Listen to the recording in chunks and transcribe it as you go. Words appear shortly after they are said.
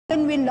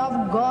Can we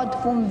love God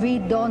whom we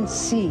don't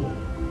see?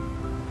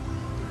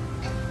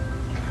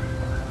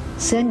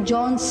 St.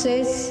 John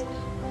says,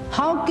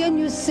 how can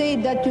you say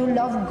that you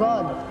love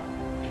God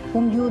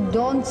whom you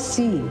don't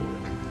see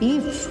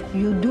if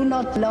you do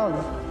not love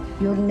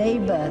your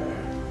neighbor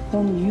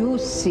whom you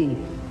see?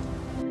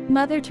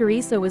 Mother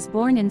Teresa was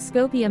born in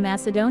Skopje,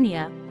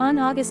 Macedonia, on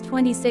August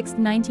 26,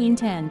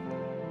 1910.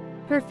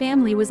 Her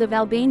family was of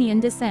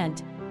Albanian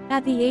descent.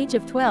 At the age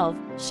of 12,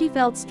 she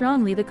felt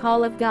strongly the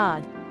call of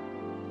God.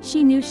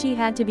 She knew she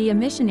had to be a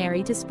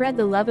missionary to spread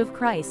the love of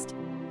Christ.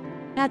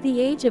 At the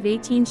age of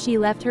 18 she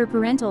left her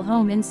parental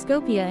home in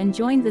Skopje and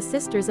joined the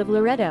Sisters of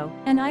Loreto,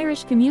 an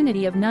Irish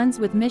community of nuns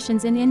with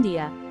missions in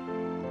India.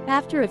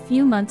 After a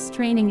few months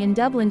training in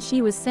Dublin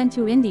she was sent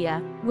to India,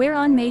 where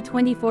on May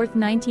 24,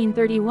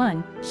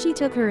 1931, she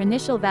took her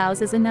initial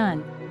vows as a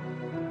nun.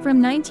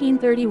 From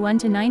 1931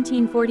 to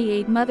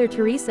 1948 Mother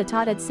Teresa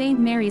taught at St.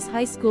 Mary's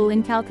High School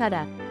in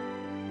Calcutta.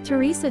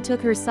 Teresa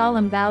took her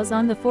solemn vows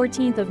on the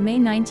 14th of May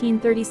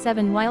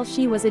 1937 while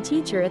she was a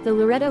teacher at the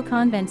Loreto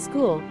convent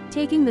school,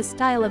 taking the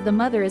style of the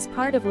mother as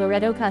part of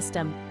Loreto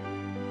custom.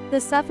 The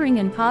suffering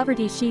and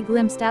poverty she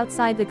glimpsed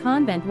outside the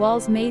convent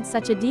walls made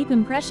such a deep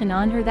impression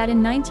on her that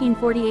in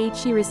 1948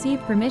 she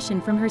received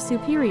permission from her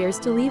superiors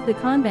to leave the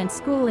convent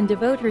school and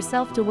devote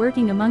herself to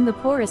working among the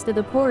poorest of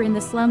the poor in the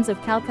slums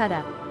of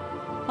Calcutta.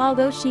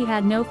 Although she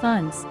had no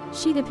funds,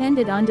 she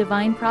depended on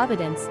divine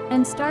providence,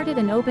 and started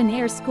an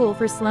open-air school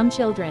for slum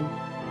children.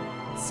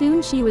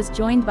 Soon she was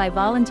joined by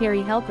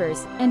voluntary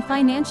helpers, and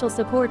financial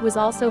support was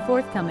also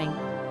forthcoming.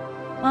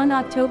 On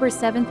October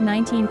 7,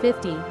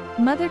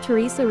 1950, Mother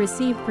Teresa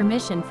received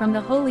permission from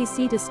the Holy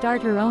See to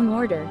start her own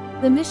order,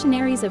 the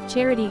Missionaries of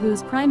Charity,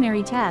 whose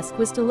primary task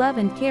was to love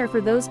and care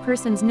for those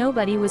persons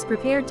nobody was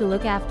prepared to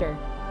look after.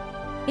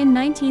 In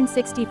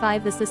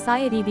 1965 the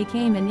society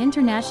became an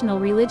international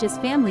religious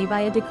family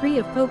by a decree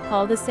of Pope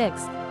Paul VI.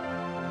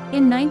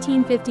 In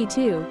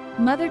 1952,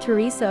 Mother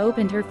Teresa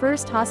opened her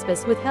first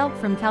hospice with help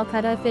from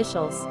Calcutta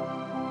officials.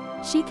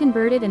 She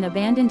converted an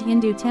abandoned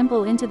Hindu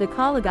temple into the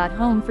Kalighat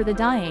Home for the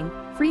dying,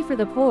 free for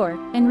the poor,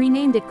 and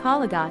renamed it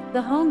Kalighat,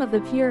 the home of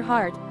the pure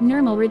heart,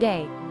 Nirmal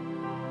Hriday.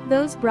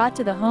 Those brought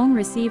to the home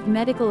received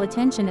medical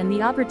attention and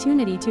the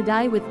opportunity to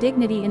die with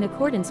dignity in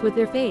accordance with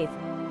their faith.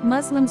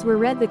 Muslims were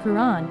read the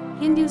Quran,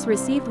 Hindus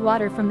received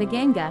water from the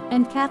Ganga,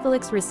 and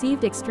Catholics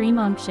received extreme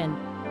unction.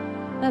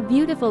 A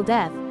beautiful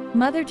death,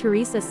 Mother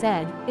Teresa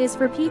said, is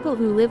for people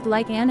who lived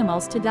like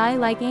animals to die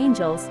like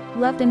angels,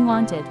 loved and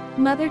wanted.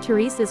 Mother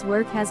Teresa's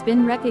work has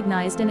been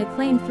recognized and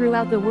acclaimed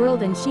throughout the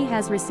world, and she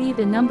has received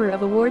a number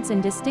of awards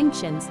and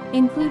distinctions,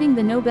 including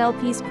the Nobel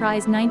Peace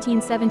Prize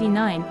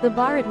 1979, the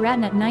Bharat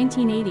Ratna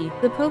 1980,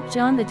 the Pope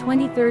John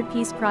XXIII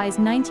Peace Prize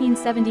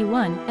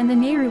 1971, and the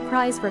Nehru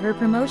Prize for her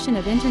promotion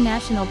of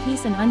international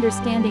peace and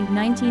understanding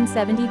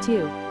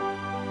 1972.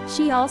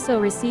 She also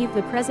received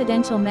the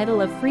Presidential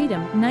Medal of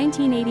Freedom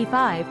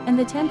 1985 and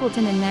the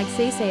Templeton and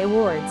Magsaysay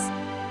Awards.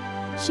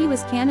 She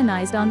was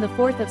canonized on the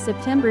 4th of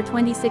September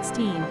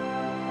 2016.